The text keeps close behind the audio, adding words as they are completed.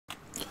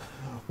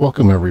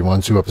Welcome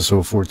everyone to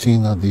episode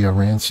 14 of the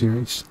Iran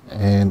series.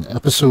 And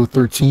episode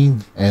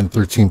 13 and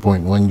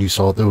 13.1, you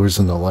saw there was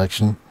an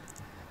election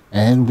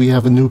and we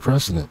have a new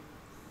president.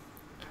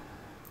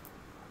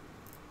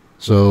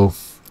 So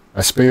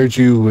I spared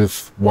you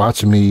with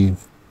watching me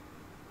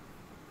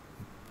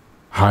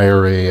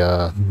hire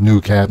a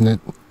new cabinet.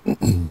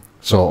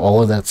 So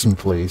all of that's in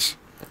place.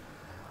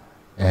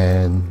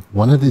 And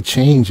one of the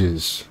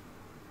changes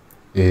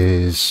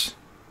is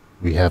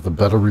we have a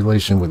better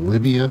relation with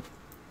Libya.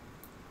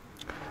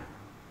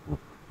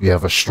 We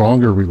have a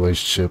stronger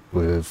relationship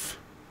with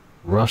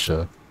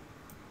Russia.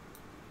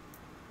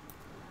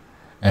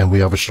 And we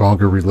have a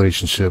stronger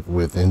relationship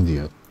with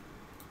India.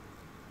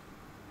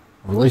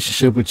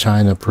 Relationship with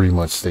China pretty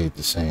much stayed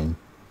the same.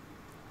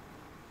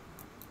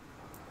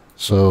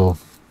 So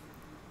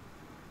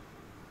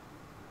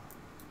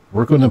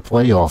we're going to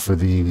play off of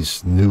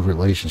these new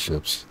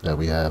relationships that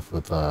we have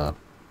with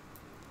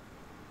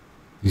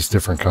these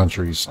different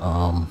countries.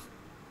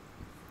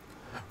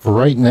 For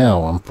right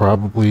now, I'm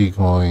probably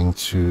going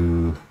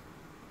to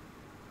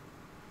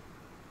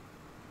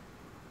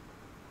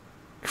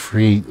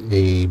create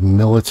a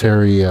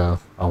military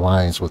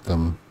alliance with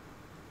them.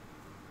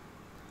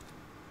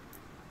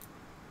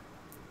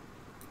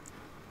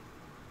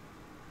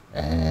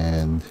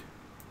 And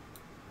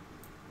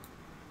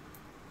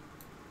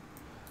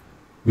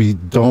we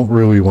don't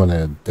really want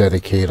to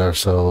dedicate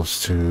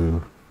ourselves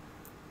to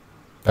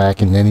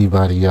backing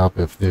anybody up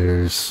if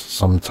there's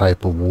some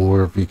type of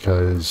war,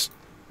 because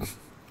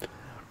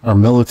our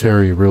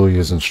military really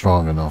isn't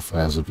strong enough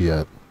as of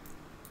yet.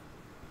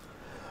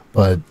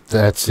 But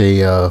that's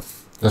going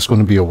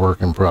to be a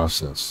work in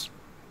process.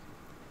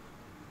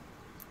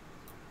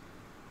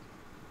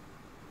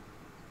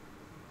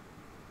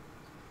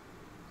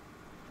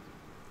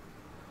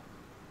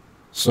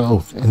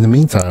 So in the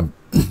meantime,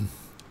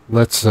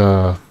 let's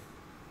try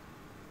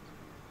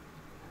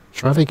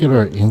to get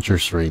our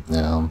interest rate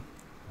down.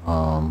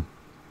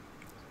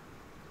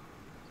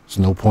 There's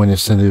no point in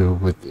sending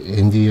it with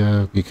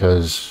India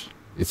because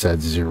it's at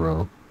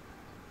 0.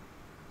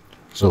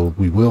 So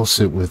we will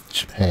sit with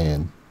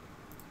Japan.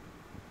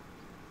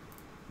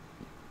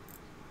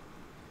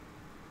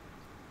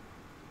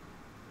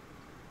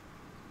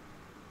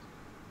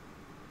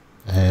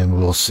 And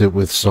we'll sit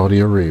with Saudi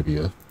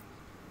Arabia.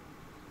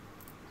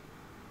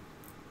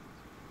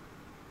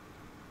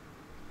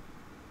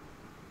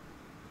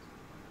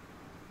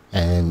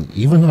 And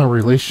even our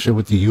relationship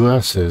with the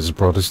U.S. has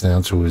brought us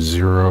down to a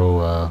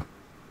 0%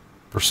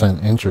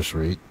 interest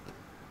rate.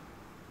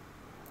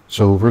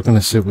 So we're going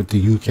to sit with the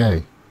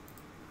U.K.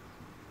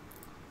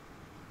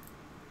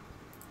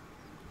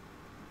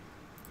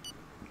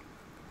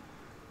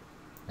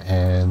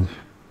 And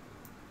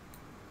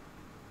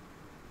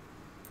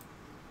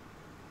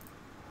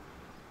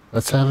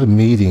let's have a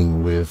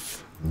meeting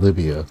with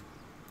Libya.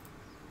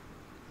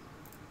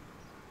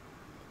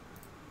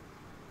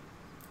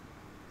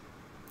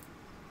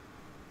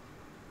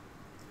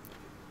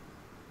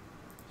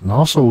 And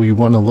also, we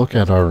want to look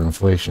at our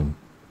inflation.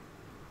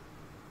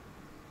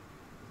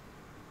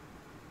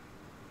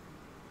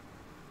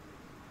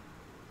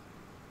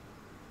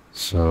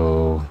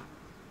 So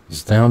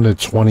it's down to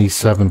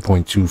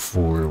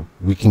 27.24.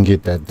 We can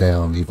get that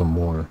down even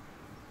more.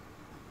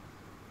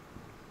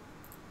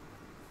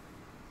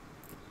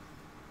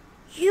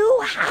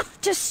 You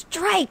have to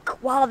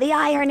strike while the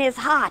iron is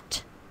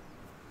hot.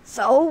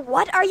 So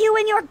what are you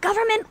and your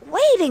government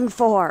waiting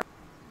for?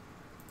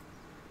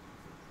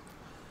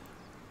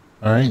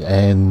 Alright,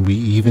 and we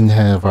even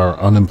have our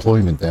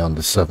unemployment down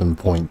to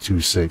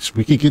 7.26.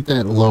 We could get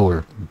that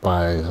lower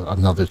by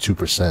another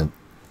 2%.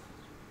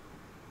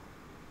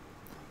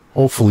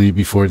 Hopefully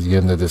before the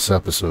end of this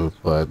episode,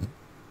 but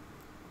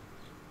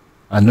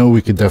I know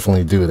we could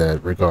definitely do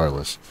that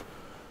regardless.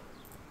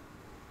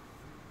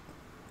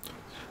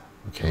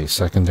 Okay,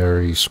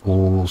 secondary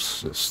school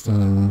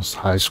systems,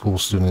 high school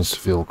students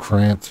feel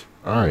cramped.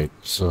 Alright,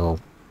 so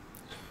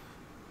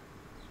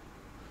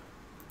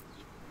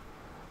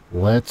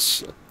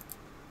let's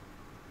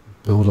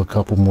build a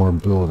couple more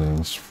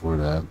buildings for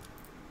that.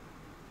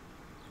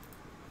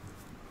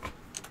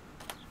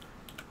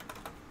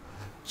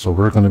 So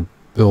we're going to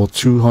build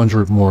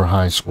 200 more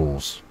high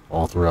schools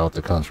all throughout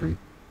the country.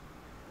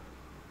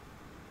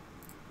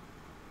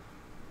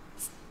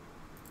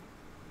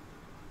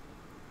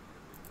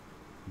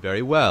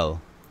 Very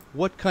well.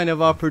 What kind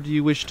of offer do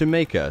you wish to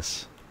make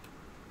us?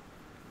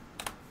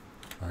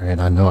 Alright,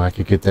 I know I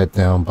could get that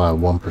down by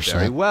 1%.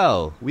 Very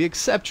well. We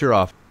accept your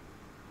offer.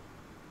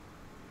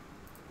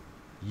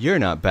 You're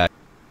not bad.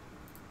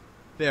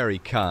 Very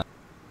kind.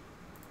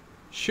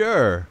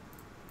 Sure.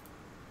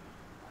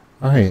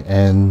 Alright,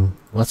 and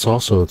let's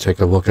also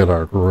take a look at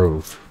our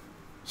growth.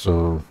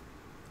 So,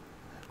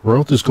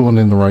 growth is going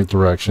in the right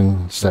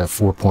direction. It's at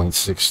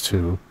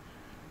 4.62.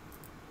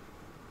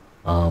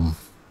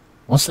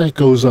 Once that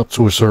goes up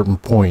to a certain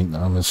point,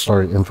 I'm going to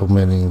start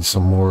implementing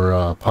some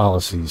more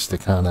policies to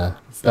kind of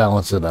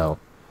balance it out.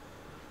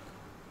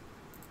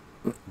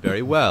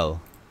 Very well.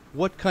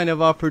 What kind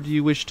of offer do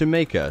you wish to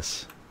make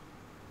us?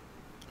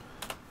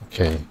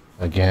 Okay,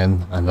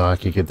 again, I know I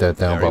could get that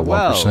down Very by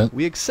well. 1%.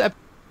 We accept.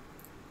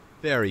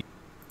 Very.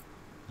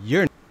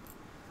 You're.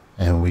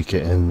 And we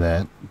can end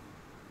that.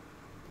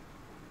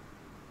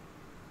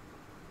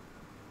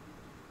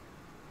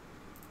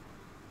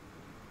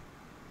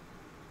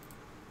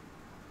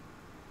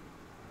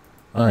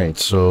 Alright,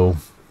 so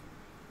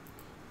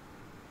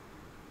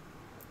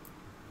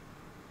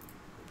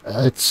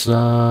let's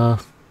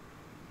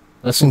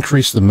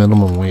increase the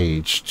minimum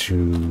wage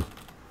to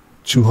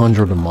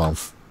 200 a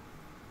month.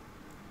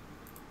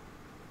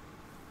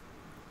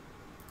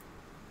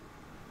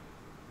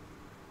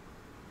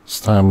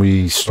 It's time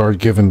we start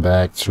giving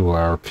back to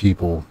our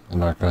people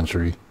in our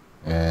country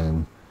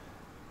and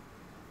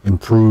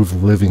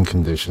improve living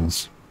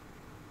conditions.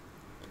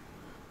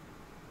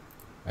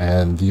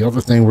 And the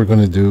other thing we're going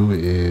to do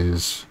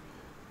is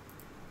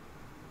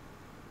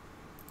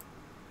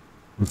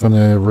we're going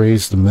to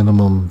raise the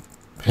minimum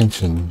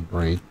pension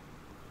rate.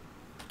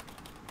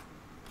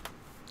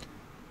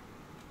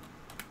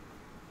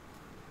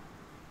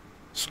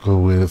 Let's go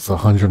with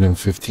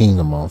 115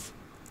 a month.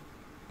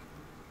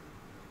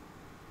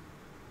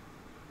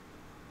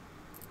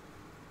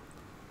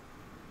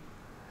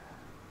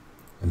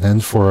 And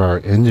then for our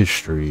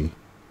industry,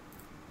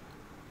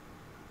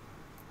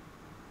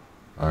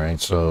 alright,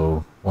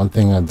 so one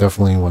thing I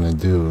definitely want to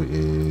do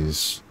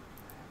is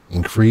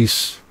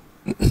increase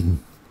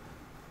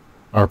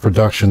our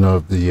production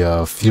of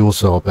the fuel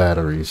cell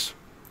batteries.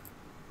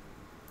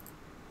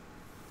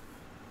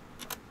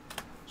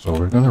 So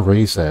we're going to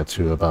raise that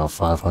to about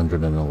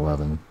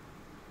 511.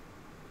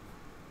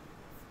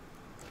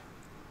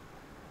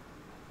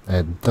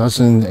 That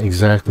doesn't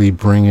exactly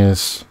bring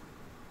us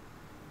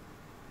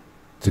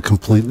to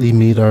completely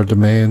meet our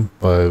demand,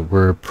 but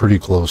we're pretty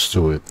close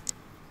to it.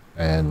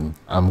 And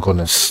I'm going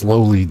to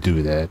slowly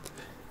do that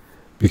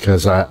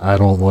because I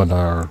don't want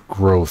our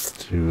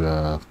growth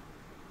to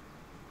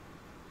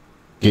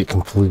get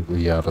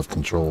completely out of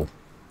control.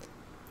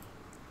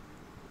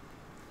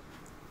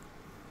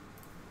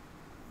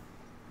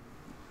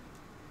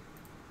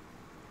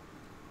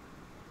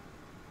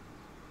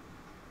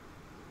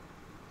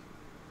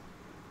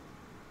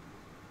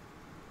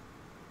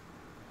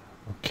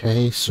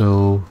 Okay,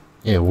 so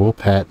yeah, we'll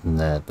patent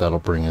that. That'll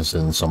bring us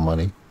in some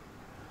money.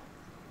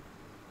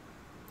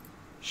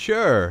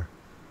 Sure.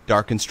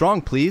 Dark and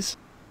strong, please.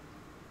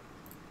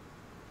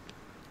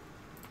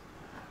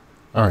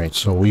 Alright,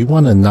 so we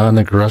want a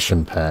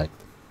non-aggression pact.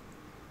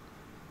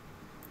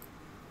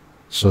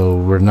 So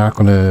we're not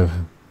going to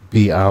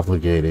be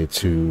obligated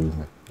to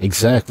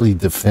exactly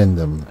defend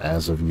them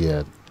as of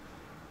yet.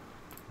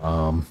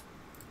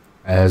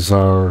 As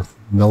our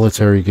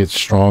military gets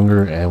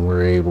stronger and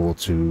we're able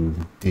to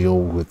deal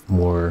with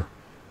more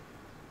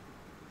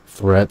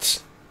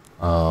threats,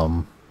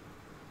 then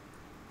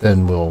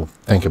we'll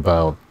think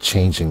about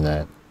changing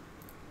that.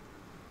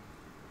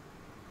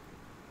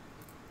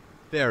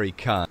 Very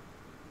kind.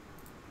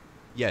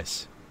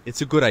 Yes,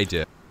 it's a good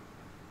idea.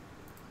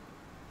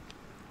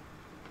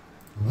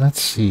 Let's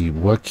see,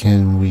 what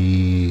can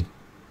we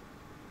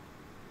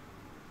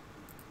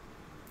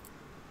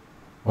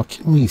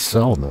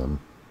sell them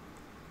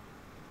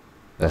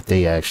that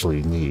they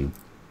actually need?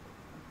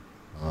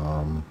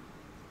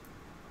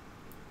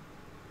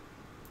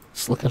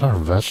 Let's look at our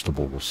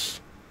vegetables.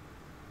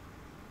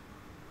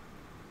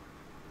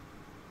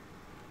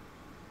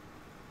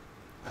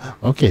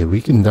 Okay,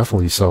 we can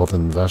definitely sell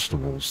them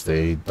vegetables.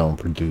 They don't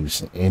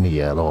produce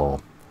any at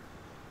all.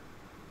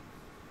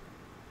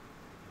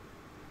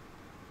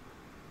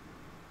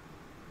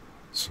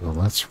 So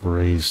let's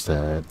raise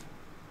that.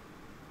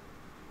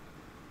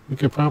 We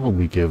could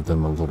probably give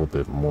them a little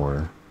bit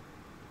more.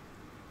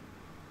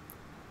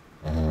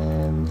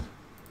 And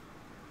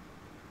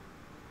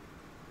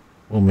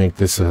we'll make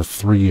this a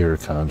 3-year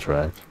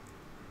contract.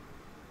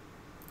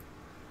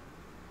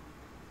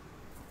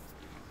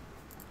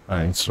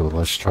 Alright, so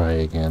let's try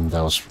again.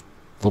 That was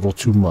a little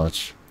too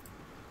much.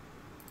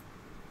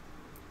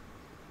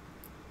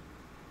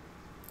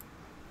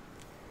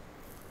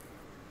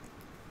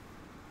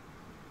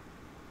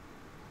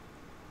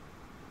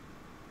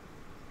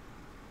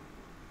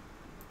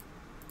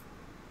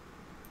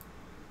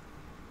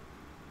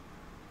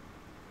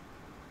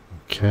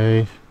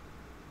 Okay.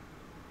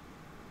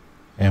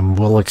 And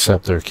we'll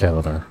accept their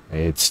counter.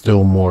 It's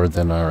still more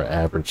than our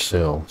average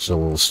sale, so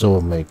we'll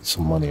still make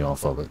some money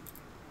off of it.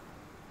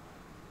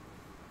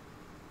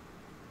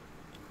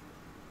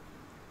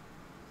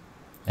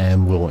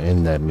 And we'll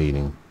end that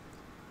meeting.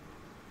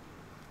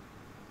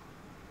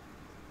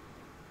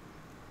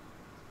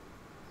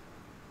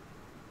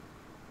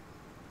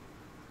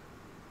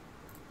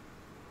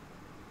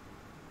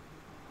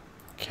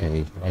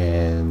 Okay,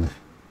 and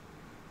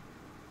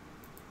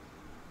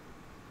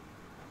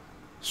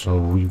so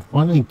we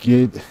want to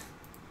get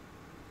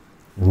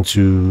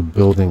into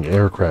building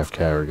aircraft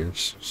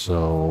carriers.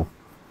 So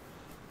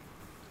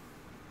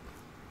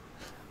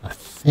I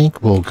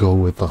think we'll go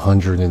with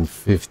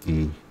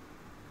 150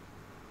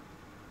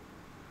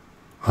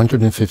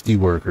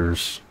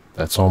 workers.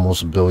 That's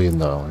almost $1 billion.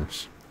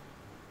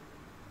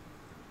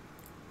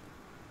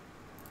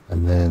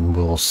 And then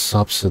we'll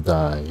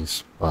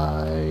subsidize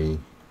by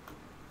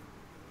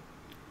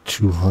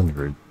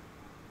 200.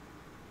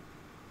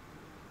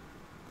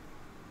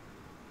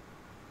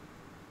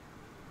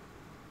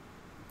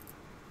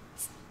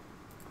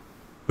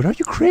 But are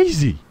you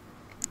crazy?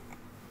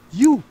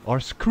 You are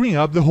screwing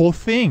up the whole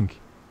thing.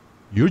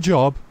 Your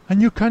job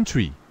and your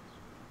country.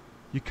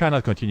 You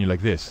cannot continue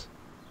like this.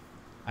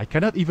 I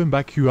cannot even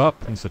back you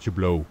up in such a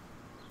blow.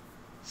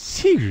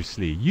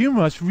 Seriously, you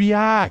must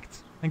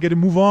react and get a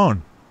move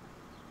on.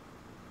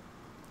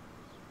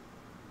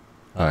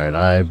 Alright,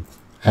 I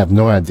have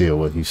no idea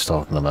what he's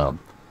talking about.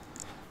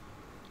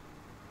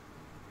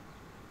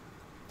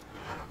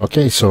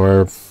 Okay, so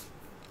our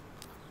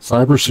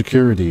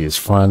cybersecurity is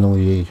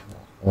finally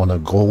on a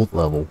gold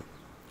level,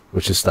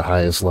 which is the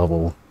highest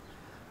level.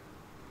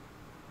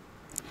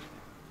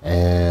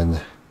 And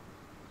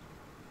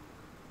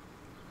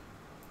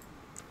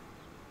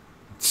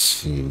let's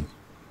see.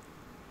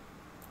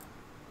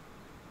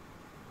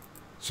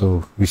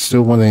 So we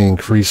still want to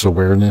increase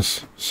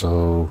awareness,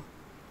 so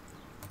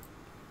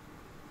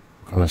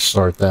we're going to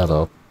start that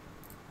up.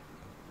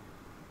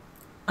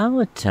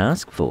 Our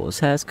task force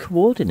has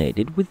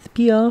coordinated with the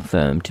PR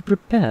firm to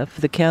prepare for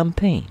the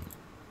campaign.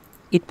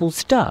 It will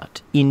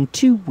start in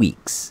 2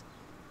 weeks.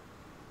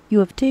 You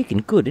have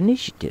taken good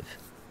initiative.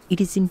 It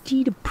is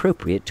indeed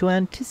appropriate to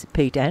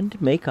anticipate and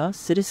make our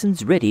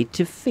citizens ready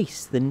to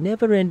face the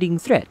never-ending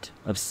threat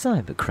of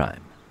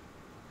cybercrime.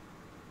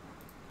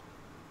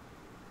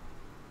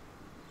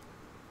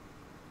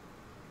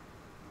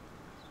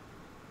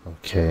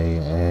 Okay,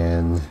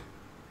 and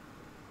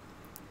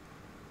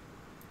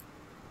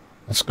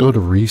let's go to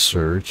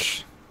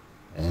research.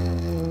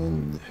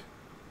 And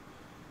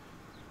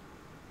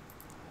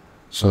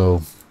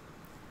so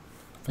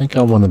I think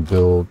I want to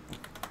build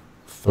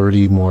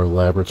 30 more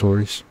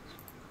laboratories.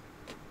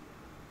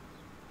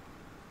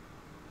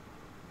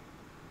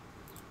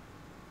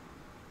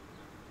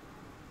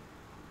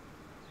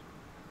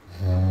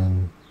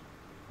 And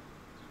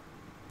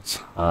let's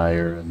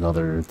hire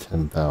another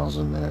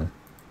 10,000 there.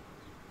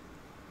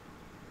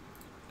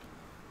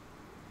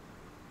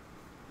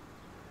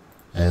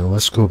 And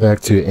let's go back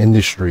to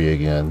industry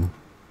again.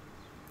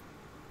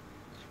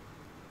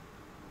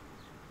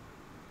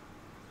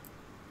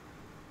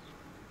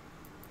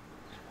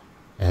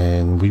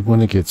 And we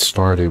want to get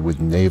started with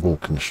naval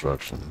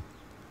construction.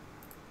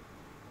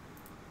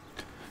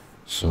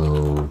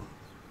 So,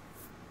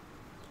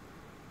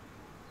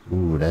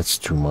 ooh, that's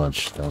too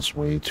much. That's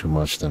way too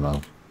much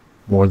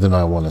more than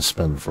I want to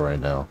spend for right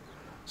now.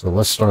 So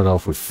let's start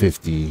off with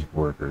 50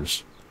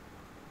 workers.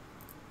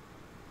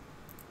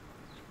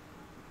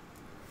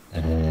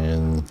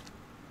 And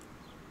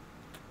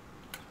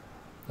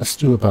let's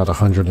do about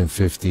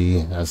 150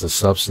 as a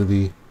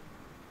subsidy.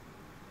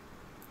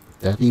 Did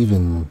that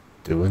even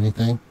do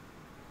anything?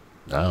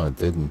 No, it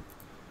didn't.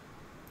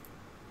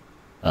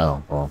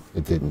 Oh, well,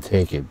 it didn't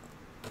take it.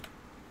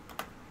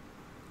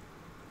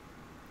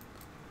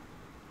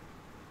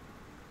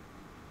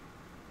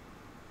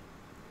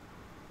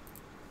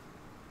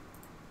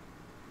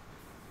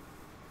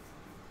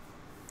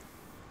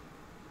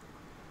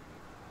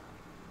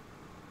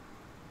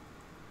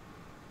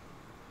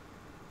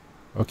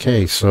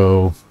 Okay,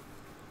 so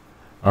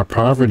our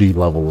poverty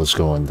level is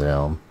going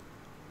down.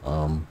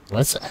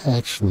 Let's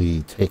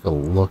actually take a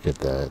look at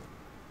that.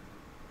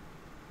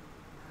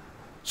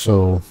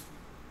 So,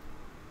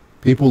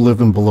 people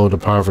living below the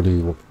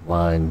poverty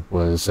line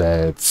was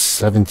at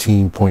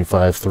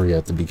 17.53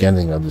 at the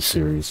beginning of the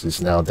series.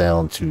 It's now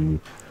down to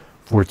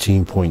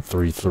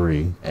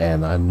 14.33,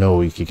 and I know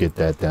we could get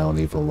that down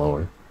even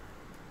lower.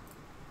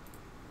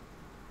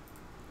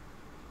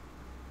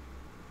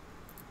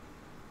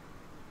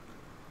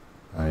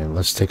 Alright,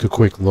 let's take a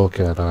quick look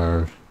at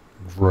our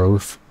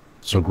growth.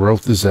 So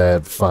growth is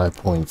at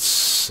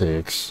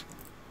 5.6.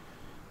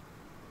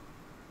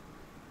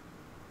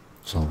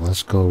 So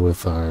let's go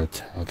with our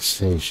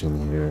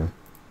taxation here.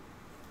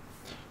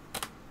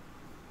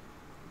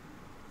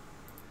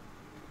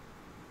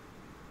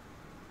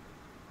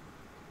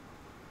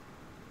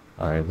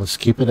 Alright, let's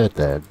keep it at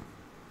that.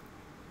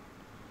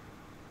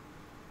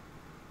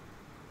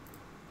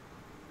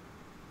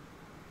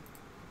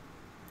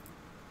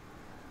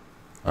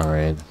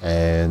 Alright,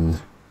 and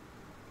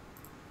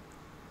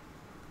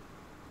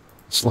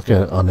let's look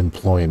at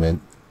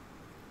unemployment.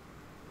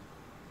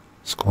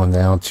 It's going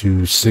down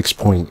to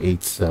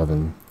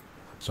 6.87.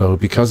 So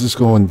because it's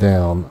going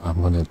down,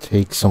 I'm going to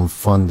take some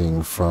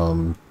funding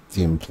from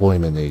the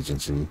employment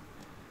agency.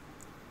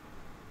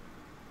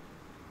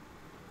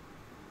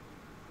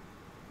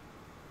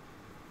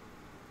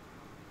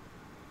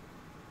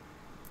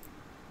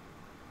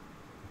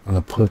 I'm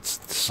going to put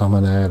some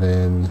of that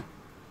in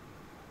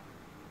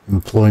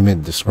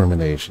employment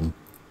discrimination.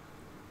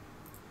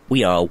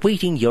 We are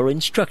awaiting your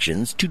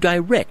instructions to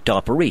direct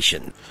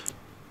operation.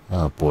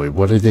 Oh boy,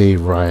 what are they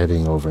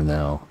rioting over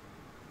now?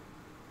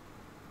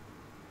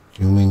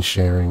 Human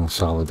Sharing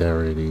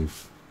Solidarity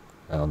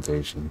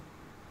Foundation.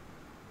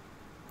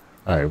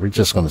 Alright, we're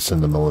just going to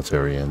send the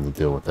military in to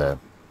deal with that.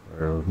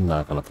 We're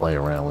not going to play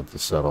around with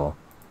this at all.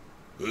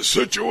 The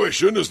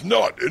situation is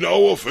not in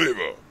our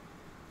favor.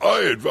 I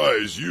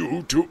advise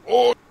you to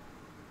order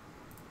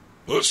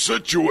the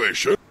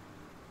situation.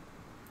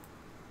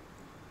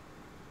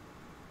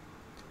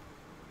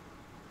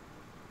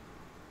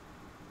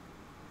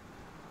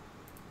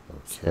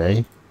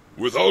 Okay.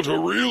 Without a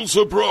real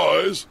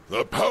surprise,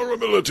 the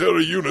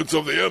paramilitary units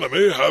of the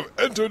enemy have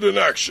entered in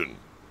action.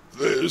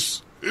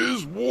 This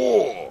is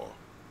war.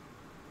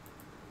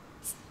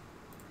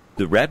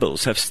 The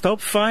rebels have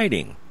stopped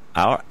fighting.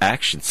 Our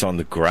actions on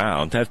the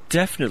ground have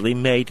definitely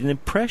made an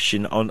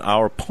impression on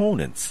our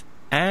opponents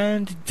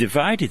and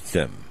divided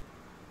them.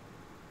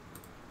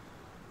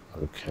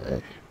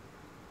 Okay.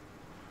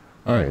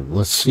 Alright,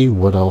 let's see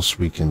what else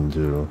we can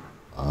do.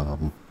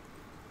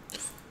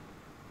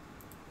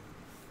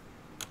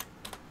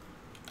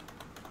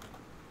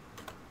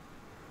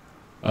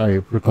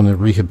 Alright, we're going to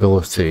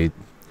rehabilitate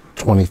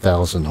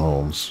 20,000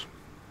 homes.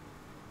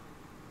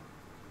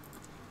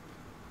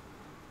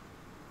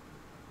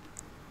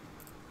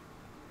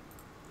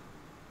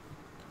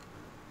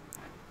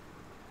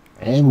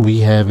 And we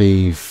have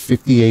a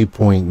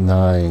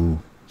 58.9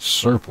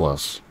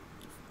 surplus.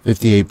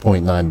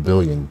 $58.9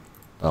 billion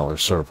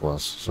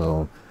surplus.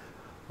 So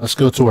let's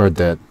go to our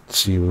debt,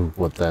 see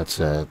what that's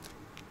at.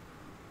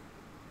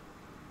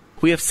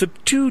 We have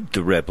subdued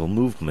the rebel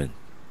movement.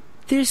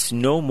 There's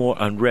no more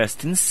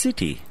unrest in the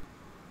city.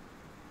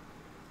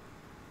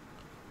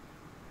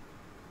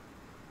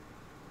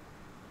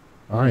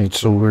 Alright,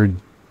 so we're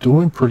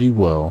doing pretty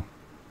well.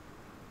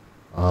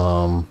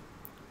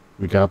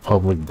 We got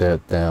public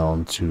debt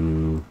down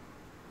to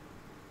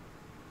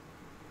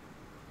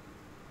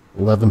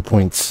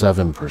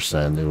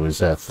 11.7%. It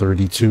was at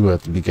 32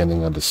 at the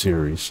beginning of the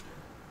series.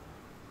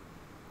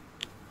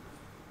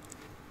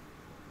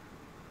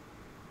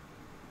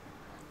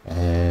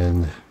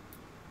 And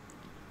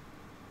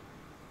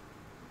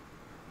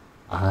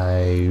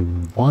I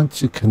want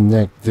to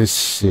connect this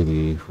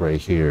city right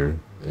here.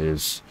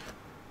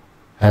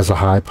 Has a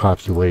high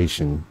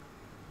population.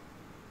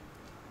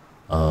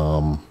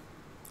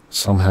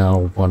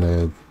 Somehow want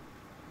to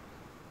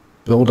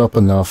build up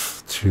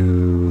enough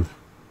to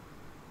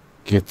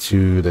get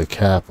to the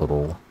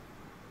capital.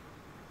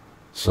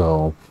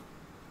 So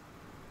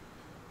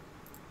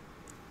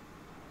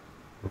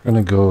we're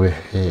going to go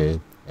ahead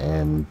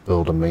and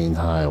build a main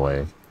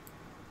highway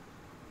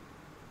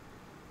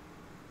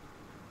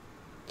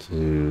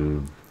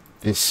to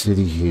this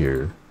city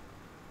here.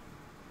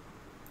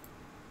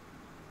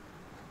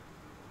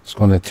 It's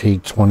going to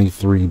take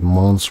 23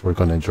 months. We're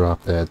going to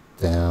drop that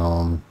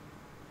down.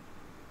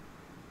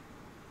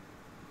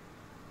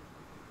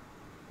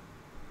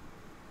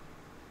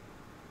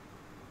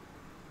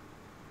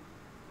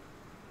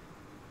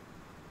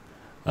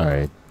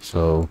 Alright,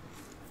 so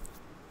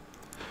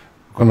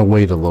we're going to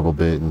wait a little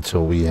bit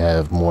until we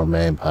have more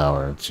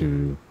manpower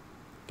to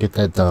get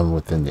that done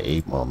within the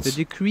 8 months.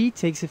 The decree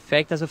takes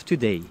effect as of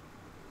today.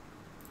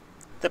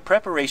 The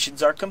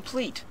preparations are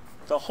complete.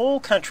 The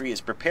whole country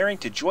is preparing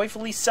to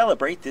joyfully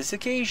celebrate this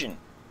occasion.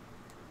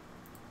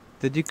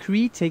 The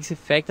decree takes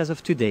effect as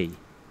of today.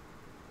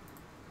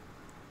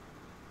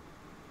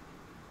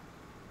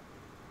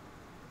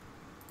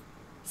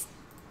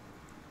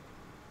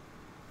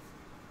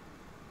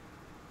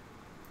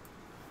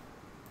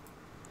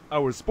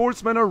 Our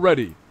sportsmen are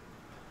ready.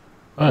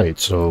 Alright,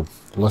 so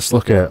let's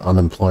look at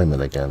unemployment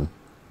again.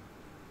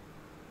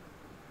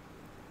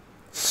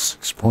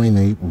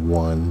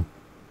 6.81.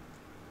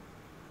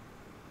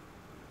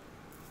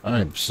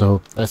 Alright,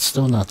 so that's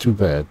still not too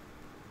bad.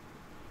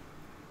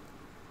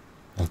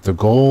 Like, the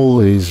goal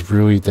is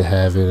really to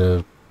have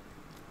it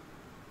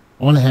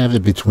I want to have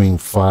it between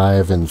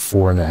 5 and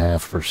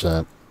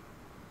 4.5%.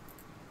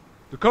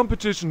 The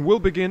competition will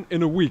begin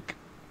in a week.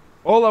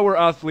 All our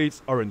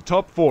athletes are in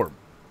top form.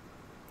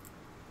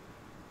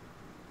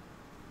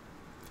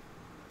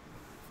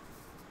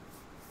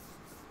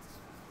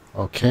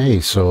 Okay,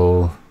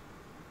 so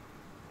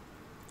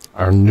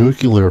our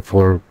nuclear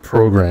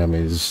program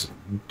is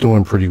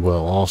doing pretty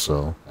well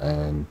also,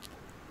 and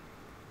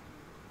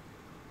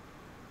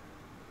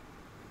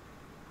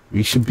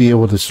we should be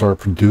able to start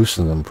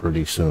producing them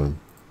pretty soon.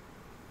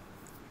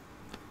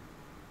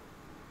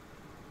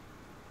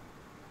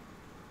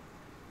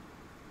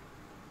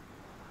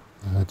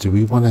 Do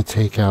we want to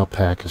take out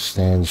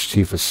Pakistan's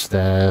chief of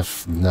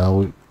staff?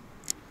 No, I'm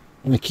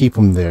going to keep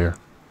him there.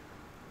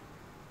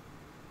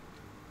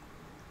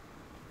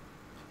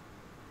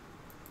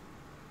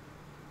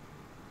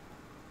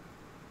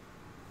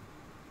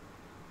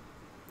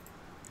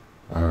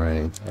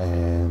 Alright,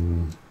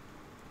 and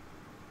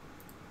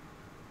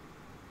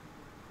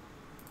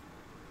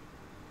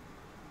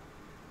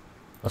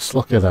let's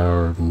look at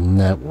our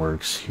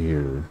networks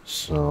here.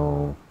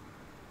 So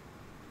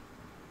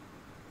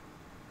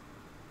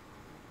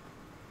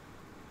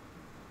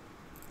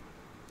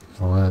you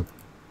know what?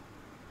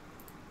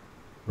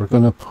 We're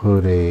gonna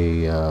put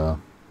a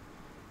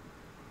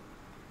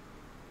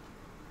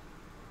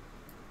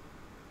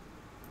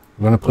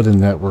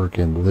network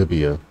in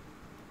Libya.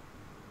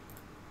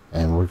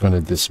 And we're going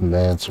to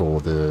dismantle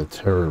the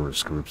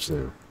terrorist groups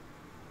there.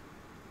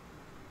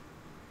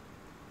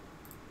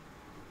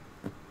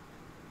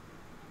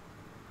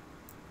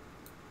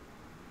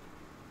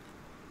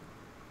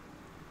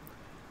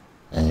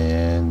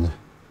 And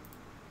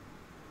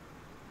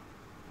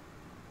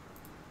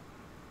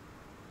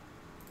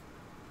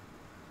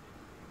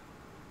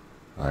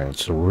alright,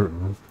 so we're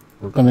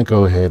going to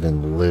go ahead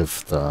and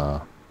lift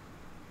the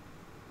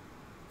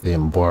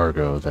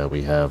embargo that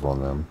we have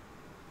on them.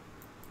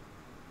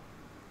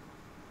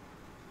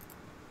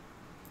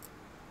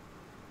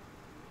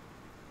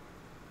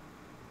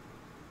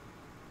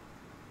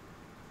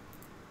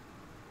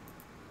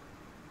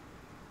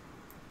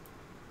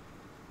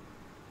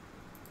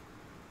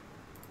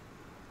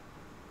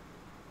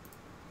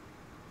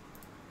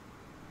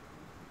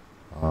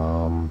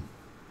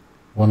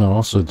 Want to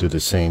also do the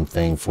same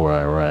thing for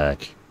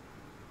Iraq.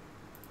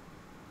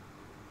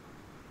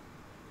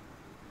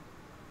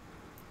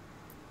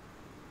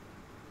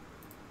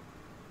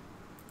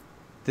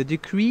 The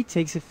decree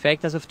takes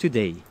effect as of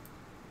today.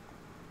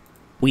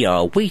 We are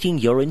awaiting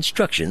your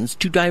instructions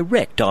to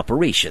direct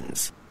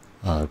operations.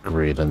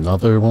 Great,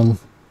 another one.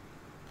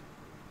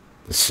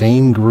 The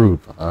same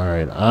group.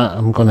 Alright,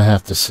 I'm gonna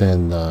have to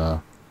send,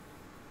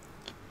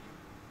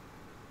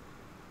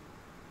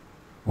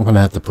 I'm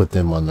gonna have to put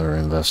them under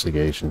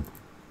investigation.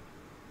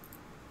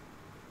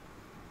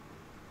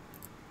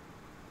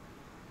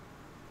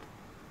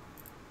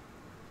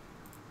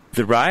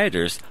 The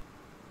rioters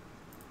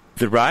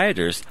have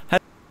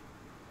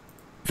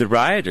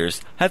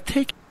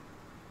taken.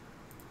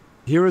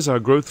 Here is our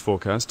growth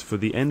forecast for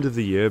the end of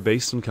the year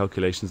based on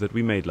calculations that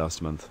we made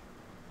last month.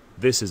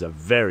 This is a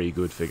very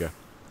good figure.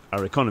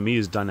 Our economy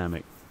is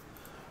dynamic.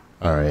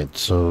 Alright,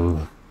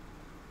 so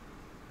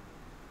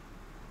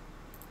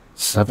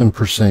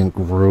 7%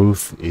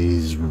 growth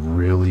is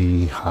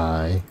really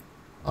high.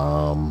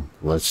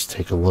 Let's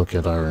take a look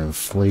at our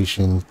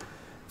inflation.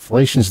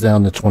 Inflation's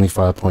down to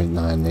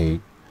 25.98.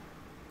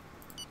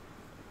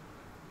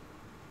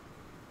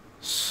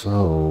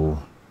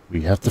 So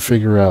we have to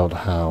figure out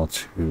how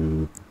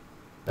to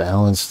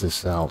balance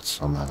this out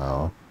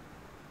somehow.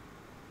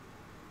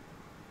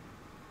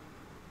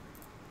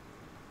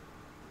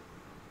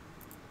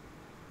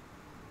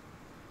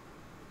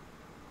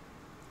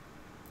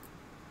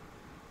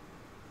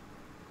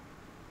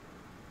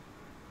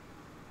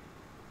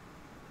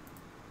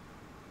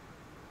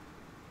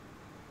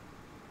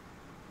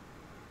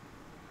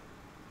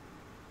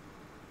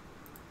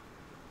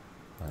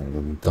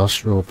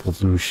 Industrial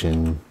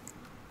pollution,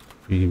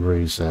 if we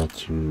raise that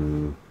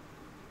to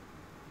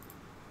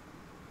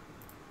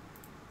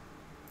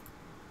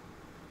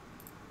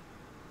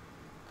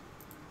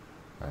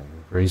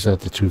raise that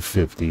to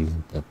 250,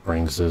 that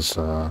brings us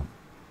some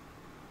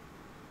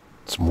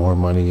more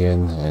money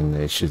in, and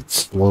it should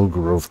slow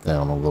growth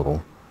down a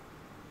little.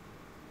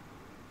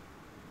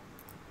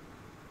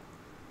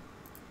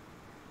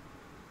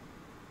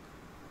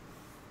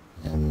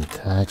 And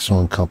tax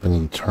on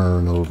company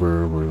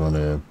turnover, we're going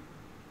to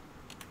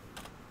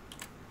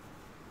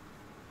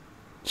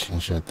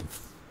change that to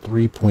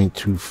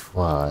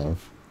 3.25.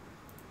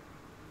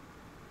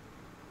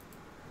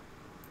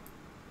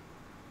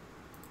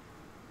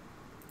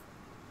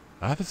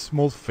 I have a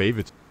small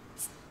favor.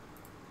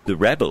 The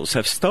rebels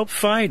have stopped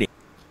fighting.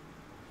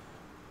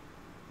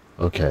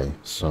 Okay,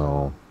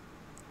 so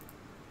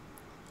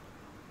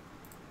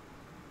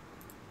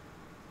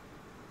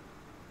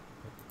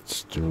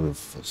let's do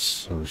with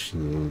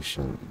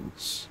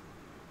associations.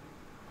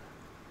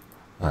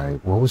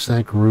 Alright, what was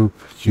that group?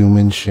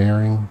 Human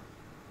Sharing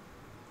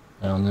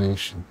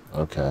Foundation?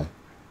 Okay.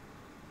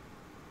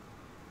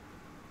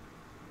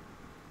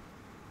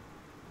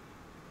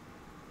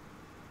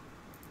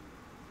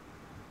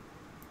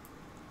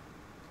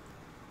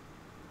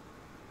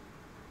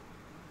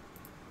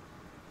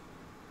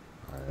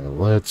 Alright,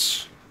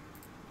 let's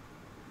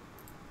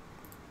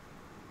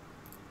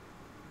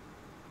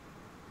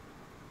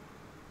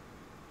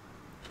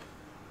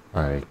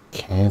alright,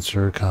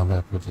 cancer,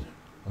 combat with.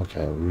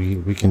 Okay,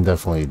 we can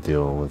definitely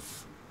deal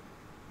with.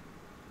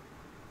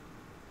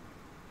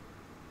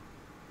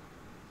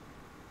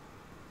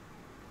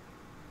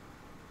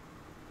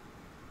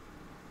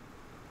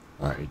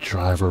 Alright,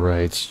 driver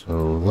rights.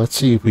 So let's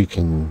see if we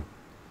can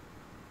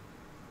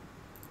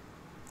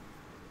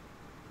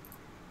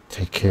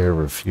take care of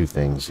a few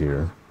things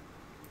here.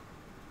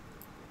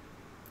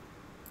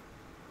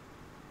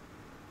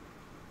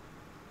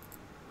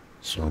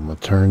 So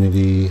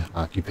maternity,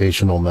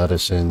 occupational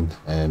medicine,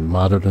 and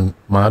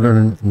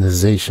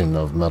modernization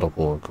of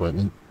medical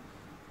equipment.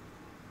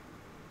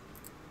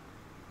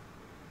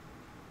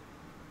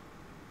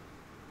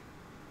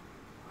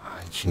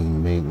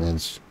 Hygiene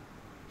maintenance.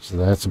 So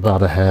that's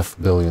about $500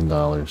 million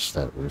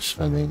that we're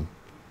spending.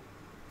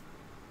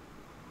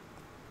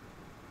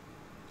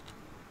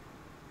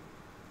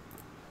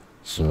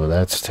 So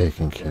that's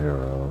taken care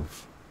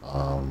of.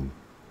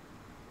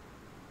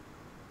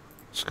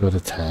 Let's go to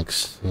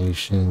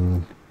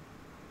taxation.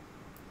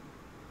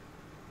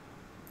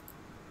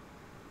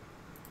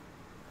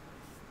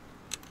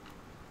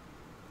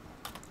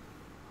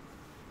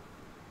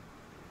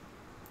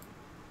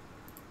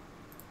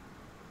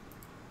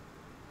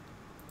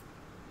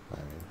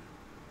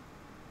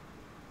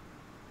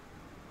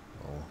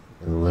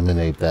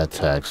 eliminate that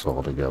tax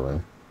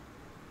altogether.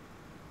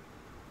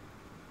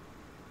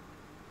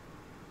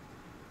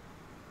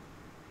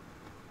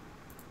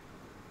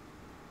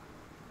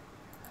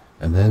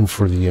 And then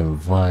for the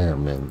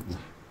environment,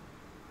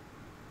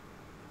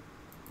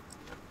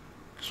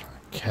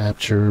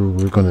 capture,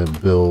 we're going to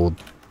build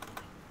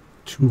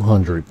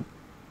 200.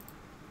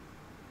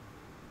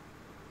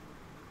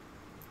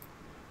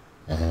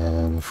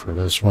 And for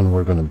this one,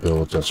 we're going to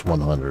build just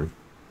 100.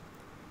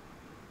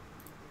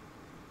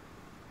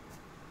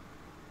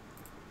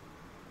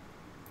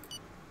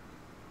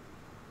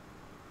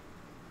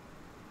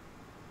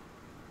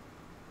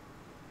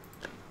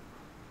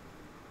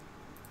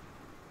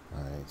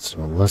 So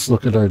let's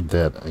look at our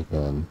debt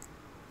again.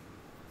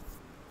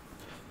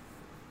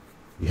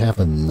 We have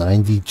a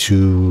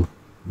 $92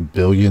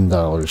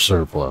 billion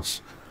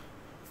surplus.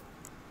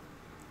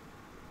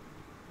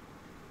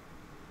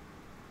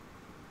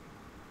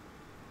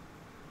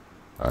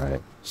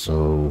 Alright,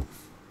 so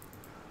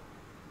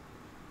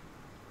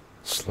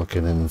let's look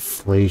at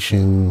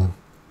inflation.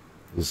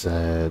 Is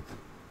that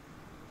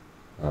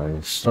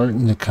alright,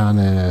 starting to kind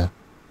of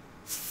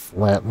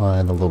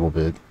flatline a little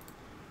bit.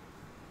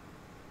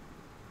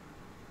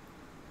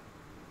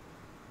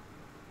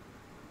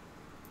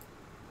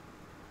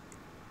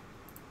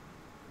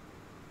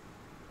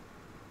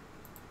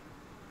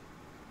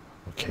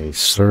 Okay,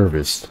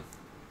 service.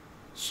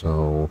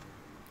 So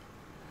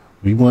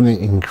we want to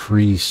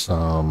increase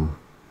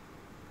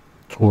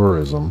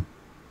tourism.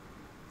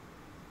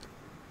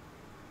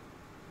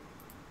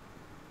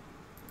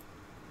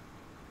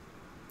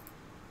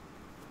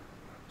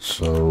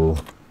 So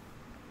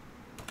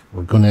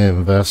we're going to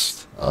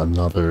invest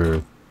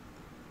another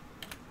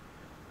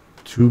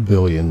 $2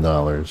 billion,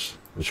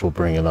 which will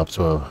bring it up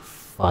to a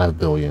 $5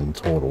 billion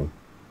total.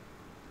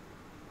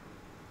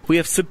 We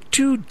have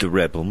subdued the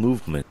rebel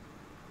movement.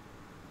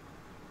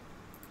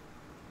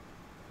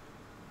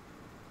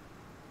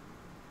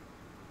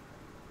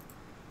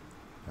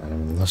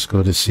 And let's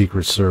go to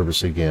Secret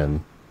Service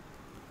again.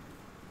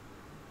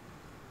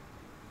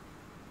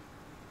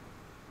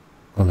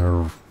 I'm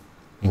going to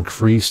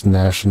increase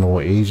national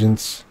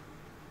agents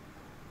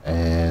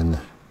and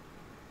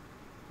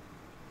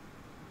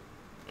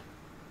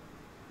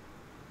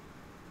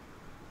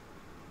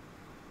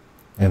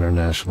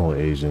international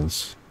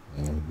agents,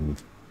 and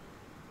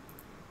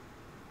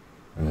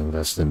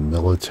invest in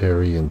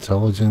military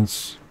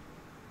intelligence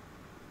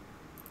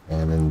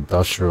and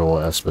industrial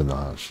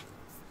espionage.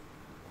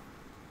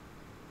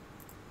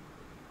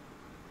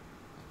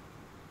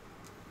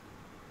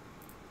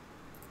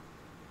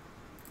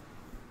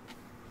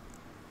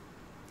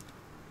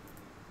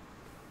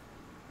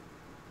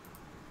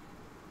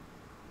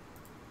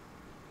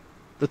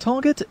 The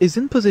target is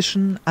in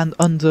position and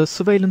under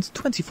surveillance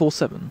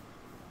 24/7.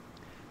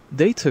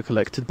 Data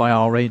collected by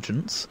our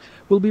agents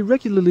will be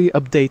regularly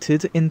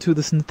updated into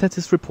the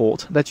synthesis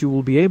report that you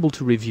will be able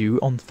to review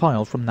on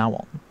file from now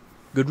on.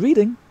 Good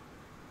reading!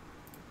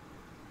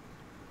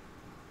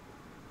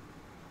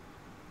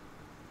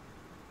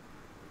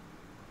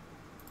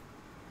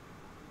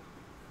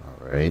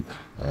 Alright,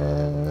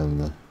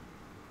 and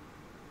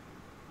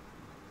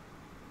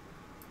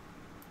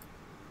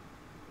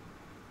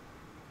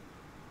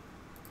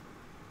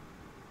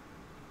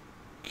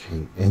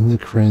okay,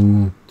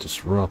 endocrine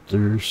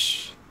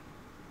disruptors.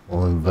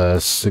 We'll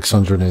invest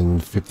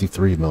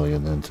 653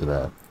 million into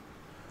that.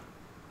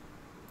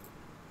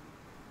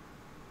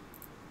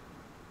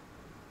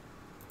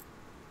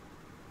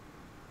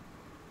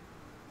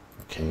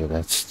 Okay,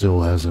 that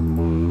still hasn't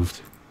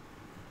moved.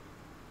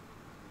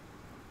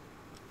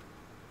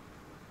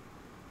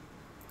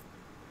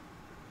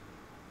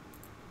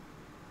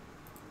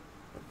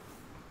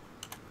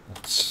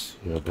 Let's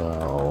see,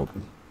 about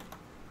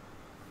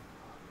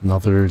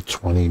another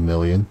 20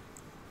 million.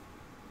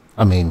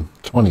 I mean,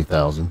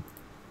 20,000.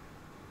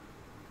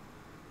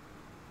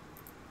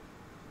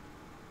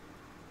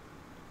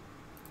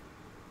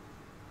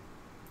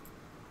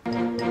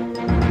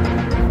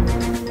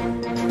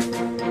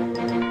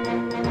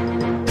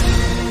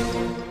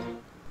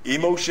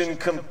 Emotion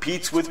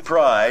competes with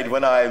pride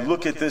when I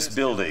look at this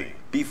building.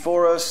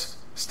 Before us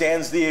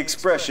stands the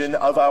expression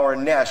of our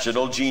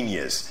national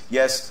genius.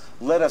 Yes,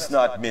 let us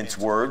not mince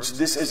words.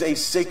 This is a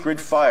sacred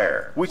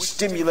fire, which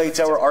stimulates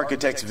our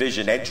architect's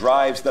vision and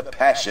drives the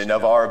passion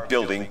of our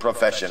building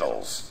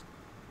professionals.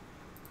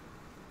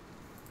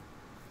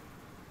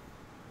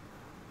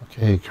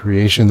 Okay,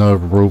 creation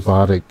of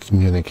robotic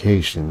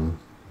communication.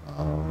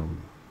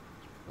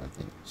 I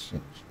think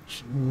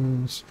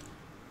machines.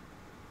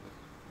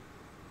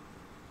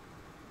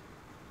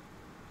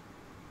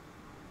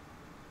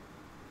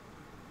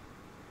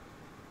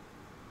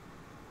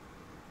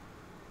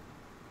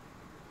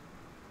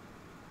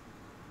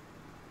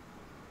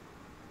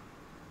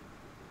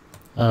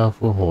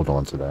 We'll hold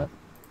on to that.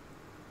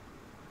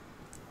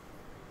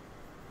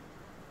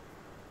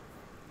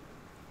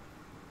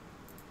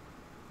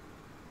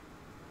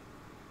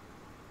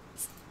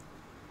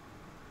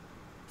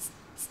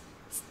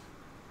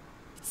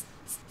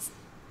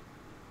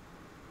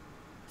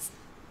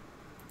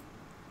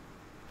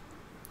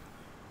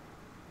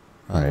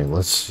 Alright,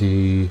 let's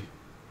see.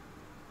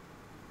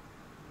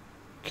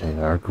 Okay,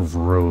 our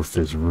growth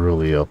is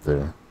really up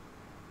there.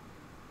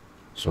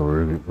 So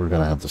we're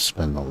gonna have to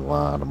spend a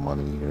lot of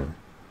money here.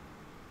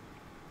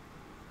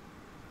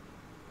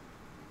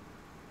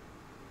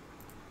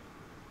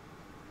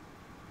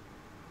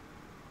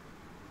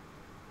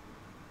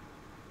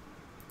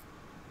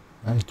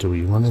 Alright, do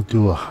we want to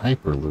do a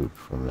hyperloop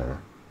from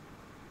there?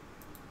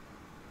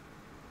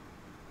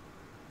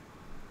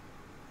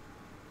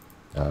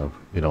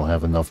 We don't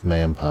have enough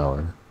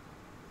manpower.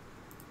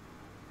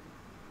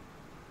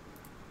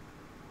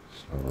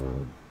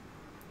 So,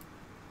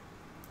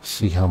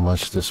 see how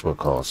much this will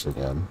cost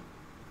again.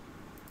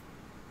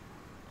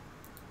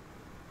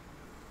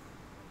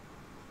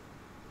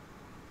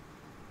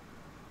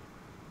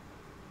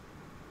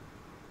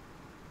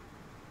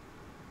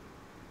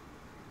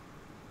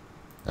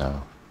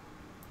 No.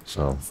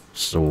 So,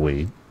 still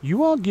wait.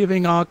 You are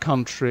giving our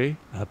country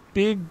a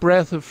big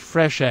breath of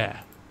fresh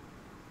air.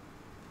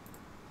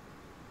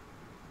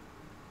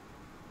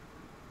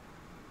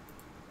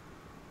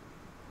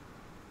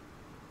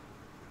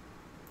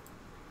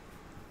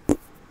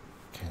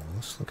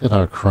 Let's look at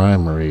our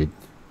crime rate.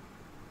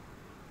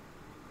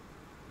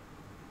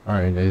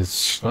 Alright, it's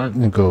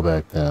starting to go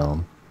back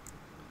down.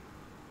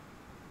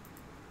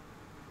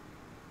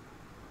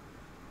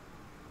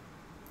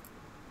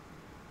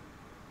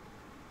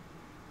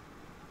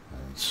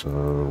 Alright, so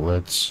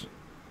let's...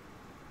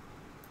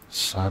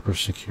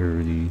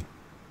 cybersecurity.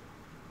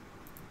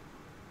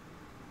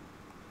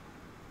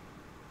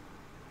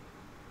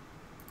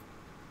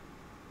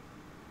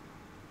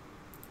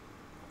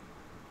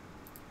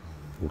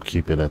 We'll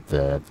keep it at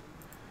that.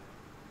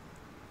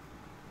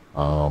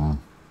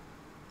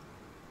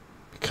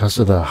 Because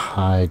of the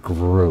high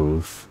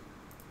growth,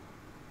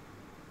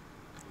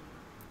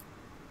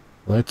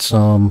 let's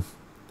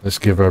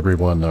give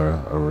everyone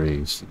a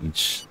raise,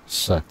 each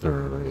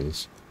sector a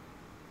raise.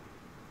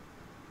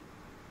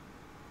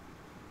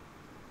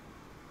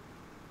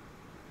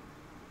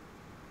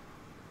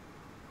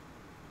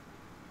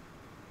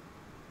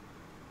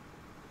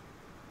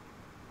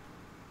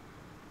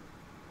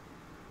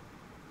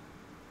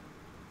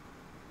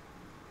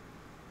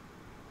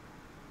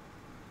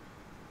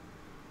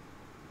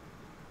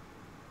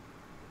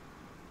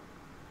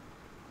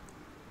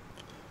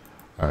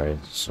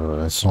 Alright, so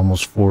that's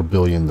almost $4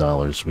 billion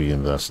we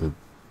invested.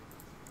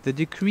 The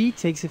decree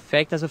takes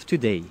effect as of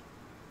today.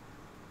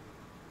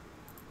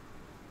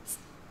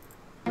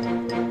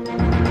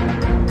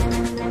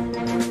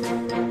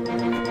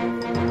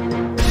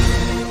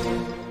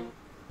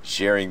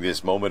 Sharing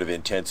this moment of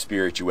intense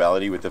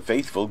spirituality with the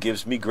faithful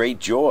gives me great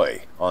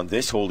joy. On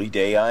this holy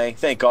day, I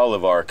thank all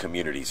of our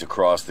communities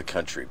across the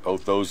country,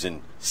 both those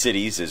in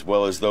cities as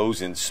well as those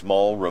in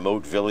small,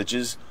 remote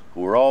villages,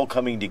 who are all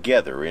coming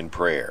together in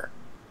prayer.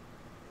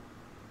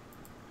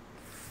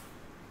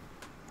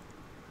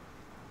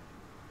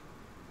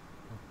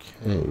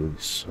 Okay,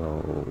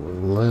 so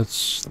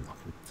let's look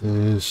at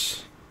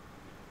this.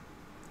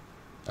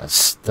 That's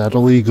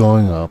steadily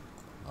going up.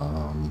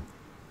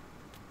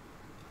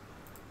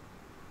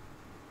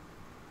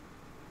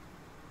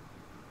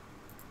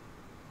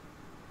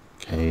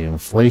 Okay,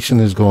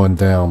 inflation is going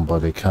down,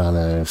 but it kind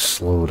of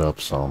slowed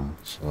up some,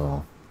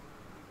 so...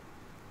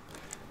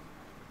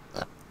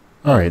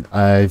 Alright,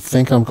 I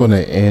think I'm going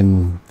to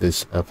end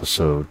this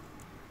episode.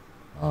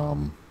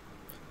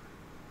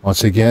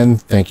 Once again,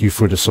 thank you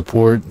for the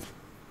support.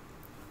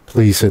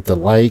 Please hit the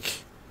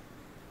like.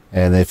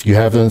 And if you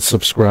haven't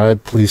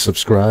subscribed, please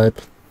subscribe.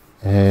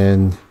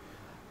 And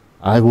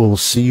I will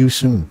see you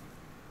soon.